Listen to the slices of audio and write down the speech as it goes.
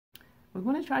We're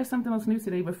going to try something else new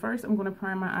today, but first I'm going to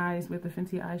prime my eyes with the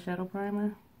Fenty eyeshadow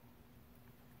primer.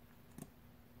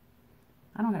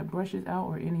 I don't have brushes out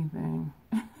or anything.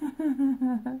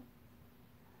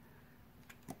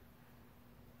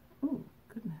 Oh,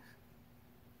 goodness.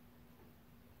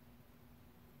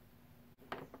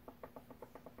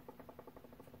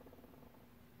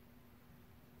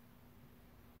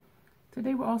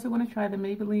 Today we're also going to try the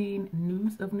Maybelline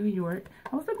Nudes of New York.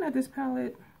 I was looking at this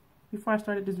palette before I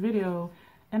started this video,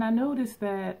 and I noticed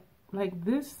that like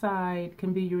this side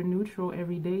can be your neutral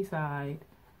everyday side,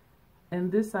 and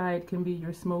this side can be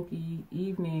your smoky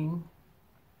evening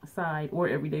side, or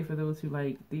everyday for those who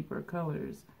like deeper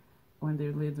colors when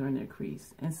their lids are in their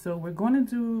crease. And so we're going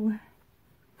to do,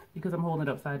 because I'm holding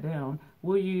it upside down,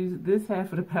 we'll use this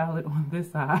half of the palette on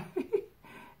this side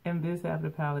and this half of the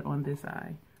palette on this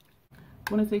side.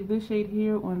 I'm going to take this shade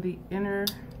here on the inner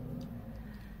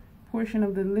portion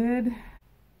of the lid.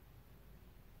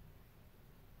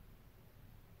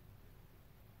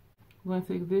 I'm going to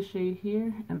take this shade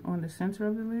here and on the center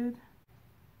of the lid.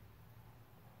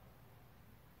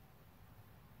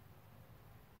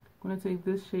 I'm going to take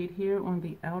this shade here on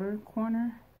the outer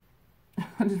corner.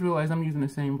 I just realized I'm using the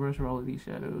same brush for all of these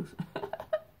shadows.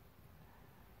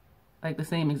 Like the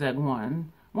same exact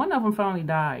one. One of them finally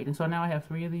died, and so now I have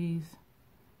 3 of these.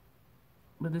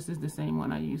 But this is the same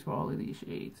one I use for all of these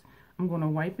shades. I'm going to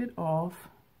wipe it off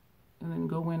and then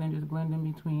go in and just blend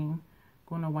in between.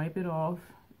 Going to wipe it off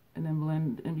and then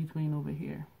blend in between over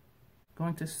here.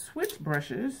 Going to switch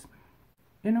brushes.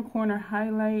 Inner corner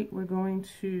highlight, we're going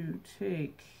to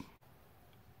take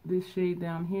this shade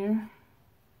down here.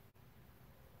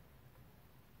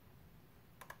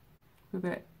 Put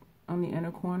that on the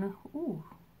inner corner. Ooh.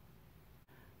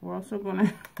 We're also going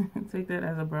to take that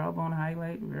as a brow bone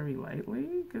highlight very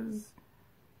lightly, because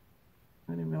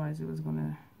I didn't realize it was going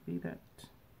to be that,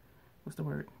 what's the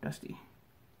word, dusty.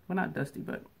 Well, not dusty,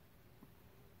 but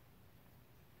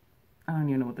I don't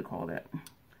even know what to call that.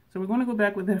 So we're going to go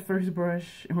back with that first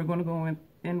brush, and we're going to go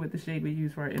in with the shade we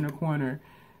use for our inner corner,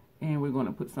 and we're going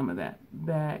to put some of that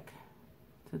back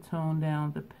to tone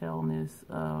down the paleness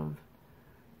of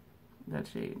that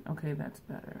shade. Okay, that's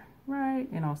better, right?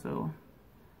 And also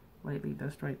lightly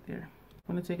dust right there.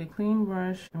 I'm going to take a clean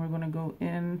brush, and we're going to go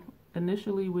in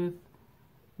initially with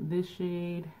this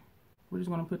shade. We're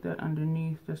just going to put that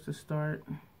underneath just to start.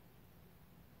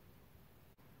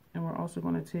 And we're also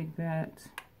going to take that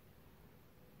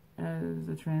as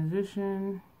a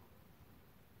transition.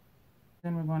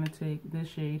 Then we're going to take this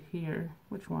shade here.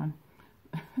 Which one?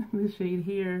 This shade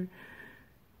here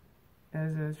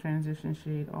as a transition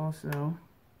shade also,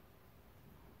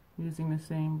 using the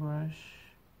same brush.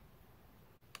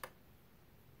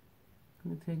 I'm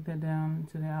going to take that down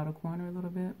to the outer corner a little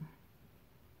bit.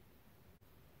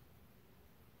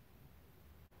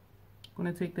 I'm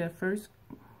going to take that first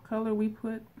color we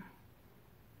put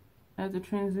as a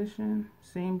transition,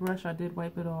 same brush, I did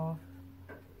wipe it off,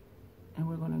 and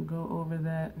we're going to go over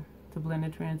that to blend the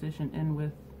transition in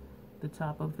with the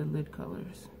top of the lid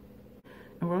colors.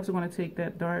 And we're also going to take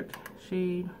that dark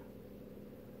shade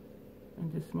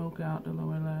and just smoke out the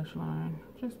lower lash line,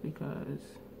 just because.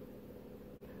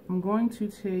 I'm going to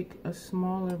take a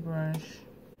smaller brush,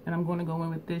 and I'm going to go in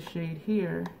with this shade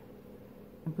here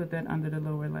and put that under the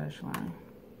lower lash line.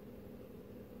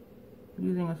 I'm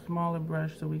using a smaller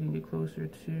brush so we can get closer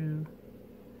to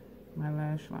my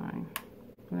lash line.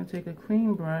 I'm going to take a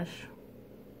clean brush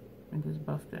and just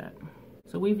buff that.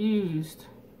 So we've used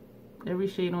every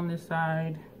shade on this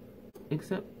side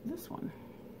except this one.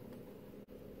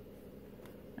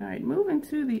 All right, moving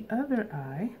to the other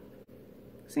eye.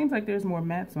 Seems like there's more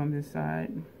mattes on this side.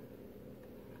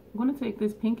 I'm going to take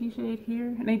this pinky shade here,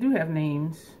 and they do have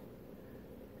names.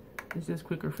 It's just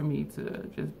quicker for me to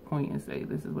just point and say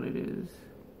this is what it is.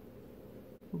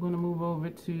 We're going to move over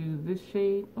to this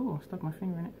shade. Oh, I stuck my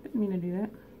finger in it. I didn't mean to do that.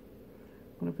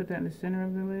 I'm going to put that in the center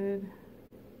of the lid.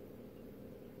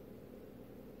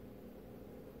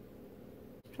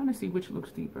 I'm trying to see which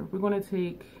looks deeper. We're going to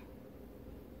take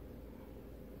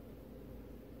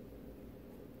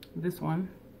this one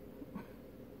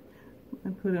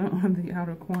and put it on the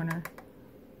outer corner.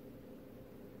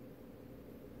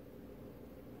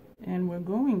 And we're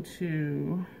going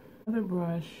to, other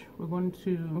brush, we're going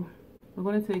to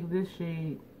take this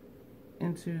shade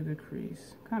into the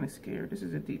crease. Kind of scared. This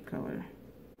is a deep color,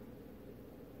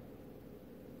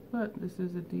 but this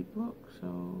is a deep look,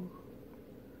 so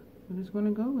we're just going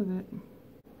to go with it.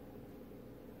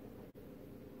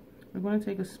 We're going to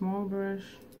take a small brush,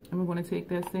 and we're going to take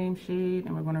that same shade,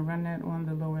 and we're going to run that on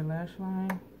the lower lash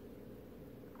line.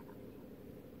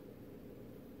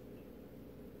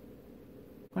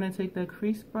 I'm going to take that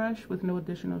crease brush with no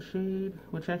additional shade,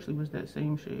 which actually was that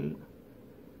same shade.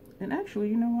 And actually,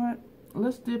 you know what?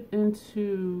 Let's dip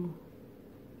into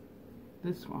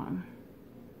this one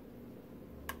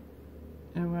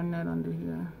and run that under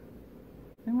here.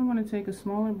 Then we're going to take a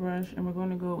smaller brush and we're going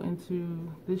to go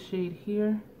into this shade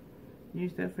here.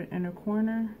 Use that for inner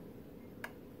corner.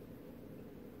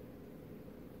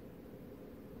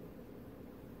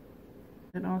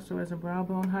 And also as a brow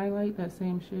bone highlight, that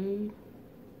same shade.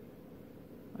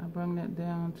 I bring that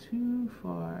down too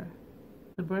far.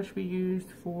 The brush we used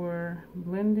for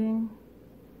blending,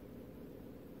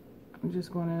 I'm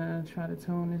just going to try to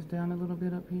tone this down a little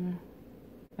bit up here.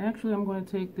 Actually, I'm going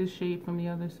to take this shade from the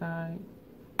other side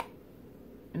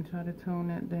and try to tone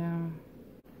that down.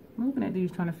 I'm looking at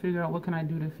these trying to figure out what can I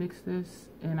do to fix this,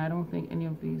 and I don't think any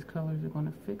of these colors are going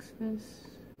to fix this.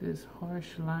 This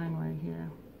harsh line right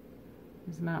here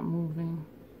is not moving.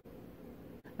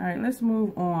 Alright, let's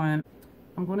move on.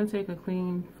 I'm going to take a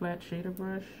clean flat shader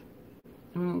brush.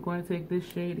 I'm going to take this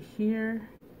shade here.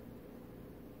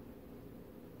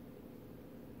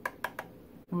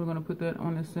 And we're going to put that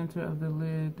on the center of the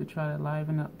lid to try to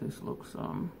liven up this look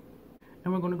some.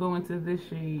 And we're going to go into this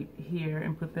shade here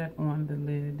and put that on the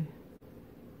lid.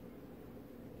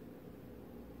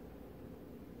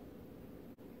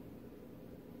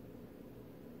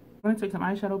 I'm going to take some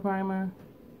eyeshadow primer.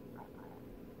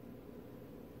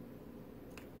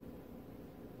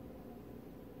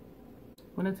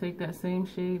 I'm going to take that same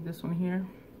shade, this one here.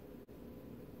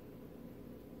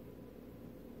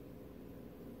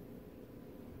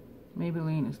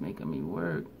 Maybelline is making me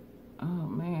work. Oh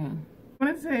man. I'm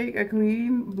going to take a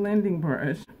clean blending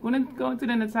brush. I'm going to go into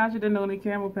the Anastasia Denoni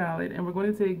Camel palette and we're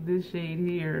going to take this shade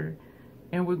here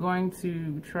and we're going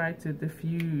to try to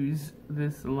diffuse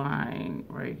this line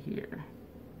right here.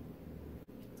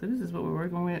 So this is what we're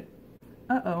working with.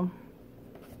 Uh-oh.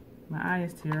 My eye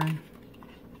is tearing.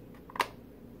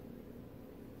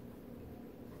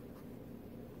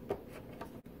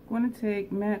 I'm going to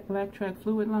take matte black track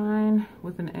fluid line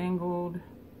with an angled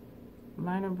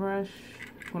liner brush.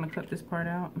 I'm going to cut this part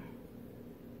out.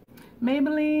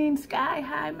 Maybelline Sky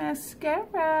High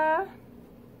Mascara.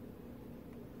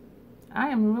 I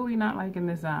am really not liking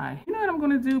this eye. You know what I'm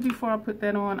going to do before I put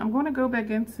that on? I'm going to go back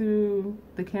into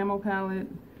the Camo palette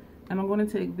and I'm going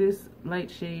to take this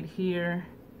light shade here,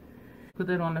 put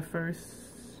that on the first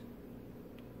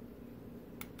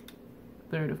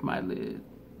third of my lid.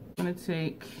 I'm going to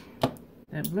take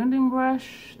that blending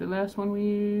brush, the last one we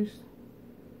used.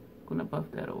 I'm going to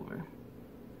buff that over.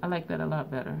 I like that a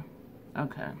lot better.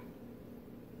 Okay.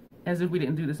 As if we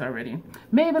didn't do this already.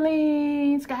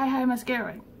 Maybelline Sky High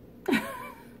Mascara.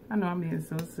 I know I'm being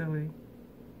so silly.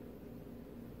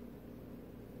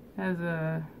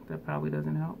 That probably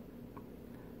doesn't help.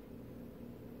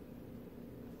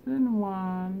 Thin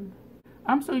one.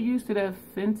 I'm so used to that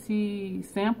Fenty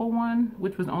sample one,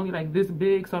 which was only like this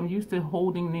big, so I'm used to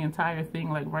holding the entire thing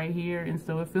like right here, and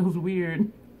so it feels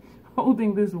weird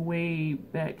holding this way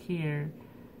back here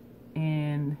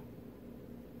and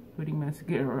putting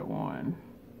mascara on.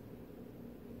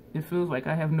 It feels like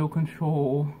I have no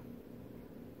control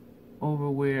over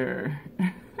where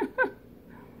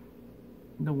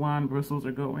the wand bristles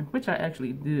are going, which I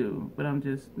actually do, but I'm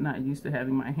just not used to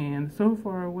having my hand so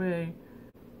far away.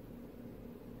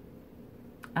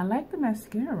 I like the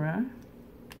mascara.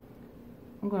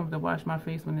 I'm going to have to wash my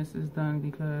face when this is done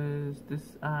because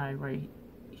this eye right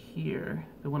here,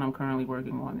 the one I'm currently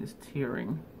working on, is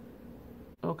tearing.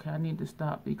 Okay, I need to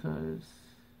stop because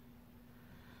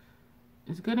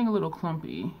it's getting a little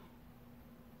clumpy.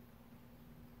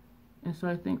 And so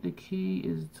I think the key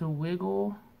is to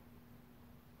wiggle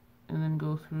and then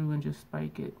go through and just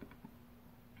spike it.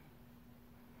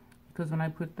 Because when I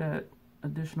put that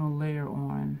additional layer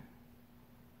on,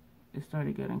 it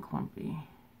started getting clumpy.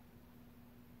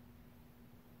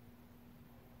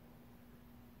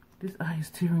 This eye is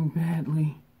tearing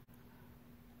badly.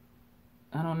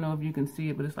 I don't know if you can see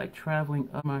it, but it's like traveling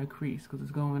up my crease because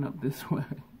it's going up this way.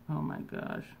 Oh my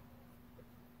gosh.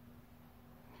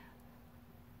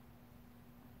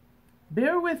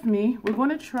 Bear with me. We're going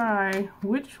to try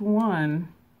which one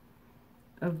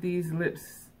of these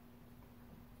lips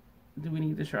do we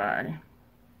need to try.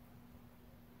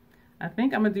 I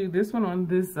think I'm going to do this one on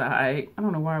this side. I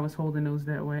don't know why I was holding those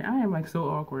that way. I am like so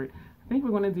awkward. I think we're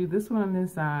going to do this one on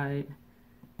this side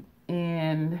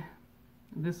and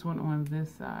this one on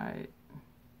this side.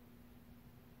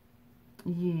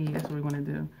 Yeah, that's what we're going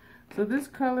to do. So this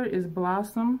color is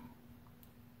Blossom.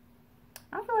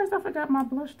 I realized I forgot my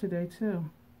blush today too.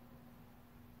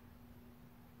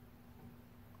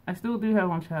 I still do have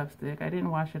on chapstick. I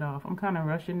didn't wash it off. I'm kind of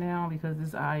rushing now because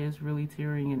this eye is really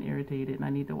tearing and irritated and I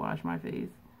need to wash my face.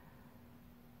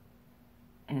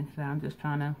 And so I'm just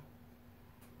trying to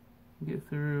get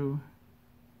through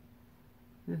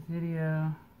this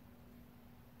video.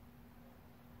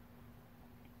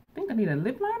 I think I need a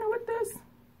lip liner with this.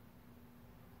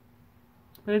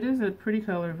 But it is a pretty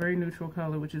color, very neutral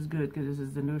color, which is good because this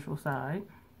is the neutral side.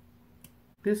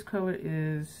 This color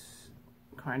is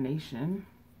Carnation.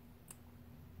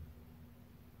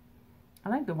 I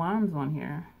like the wands on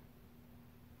here.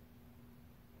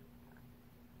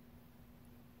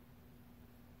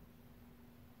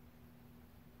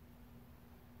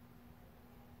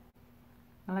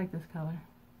 I like this color.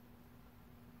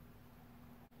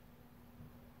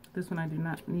 This one I do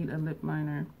not need a lip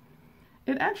liner.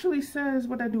 It actually says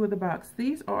what I do with the box.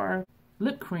 These are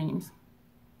lip creams.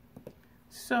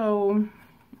 So,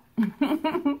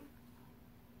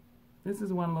 this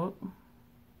is one look.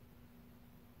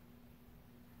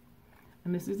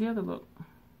 And this is the other look.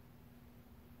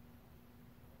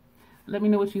 Let me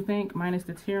know what you think, minus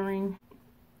the tearing.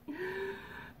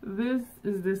 This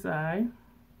is this eye.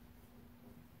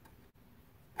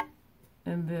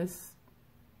 And this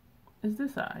is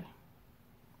this eye.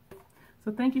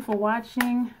 So thank you for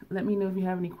watching. Let me know if you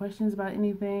have any questions about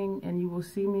anything, and you will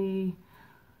see me,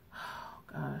 oh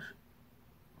gosh,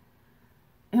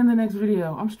 in the next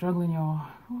video. I'm struggling, y'all.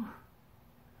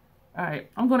 All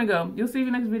right, I'm gonna go. You'll see you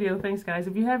next video. Thanks, guys.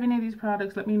 If you have any of these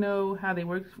products, let me know how they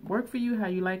work for you, how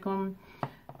you like them.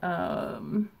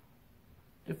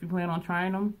 If you plan on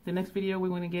trying them. The next video, we're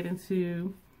gonna get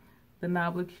into the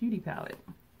Nabla Cutie palette.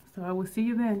 So I will see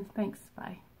you then. Thanks.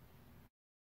 Bye.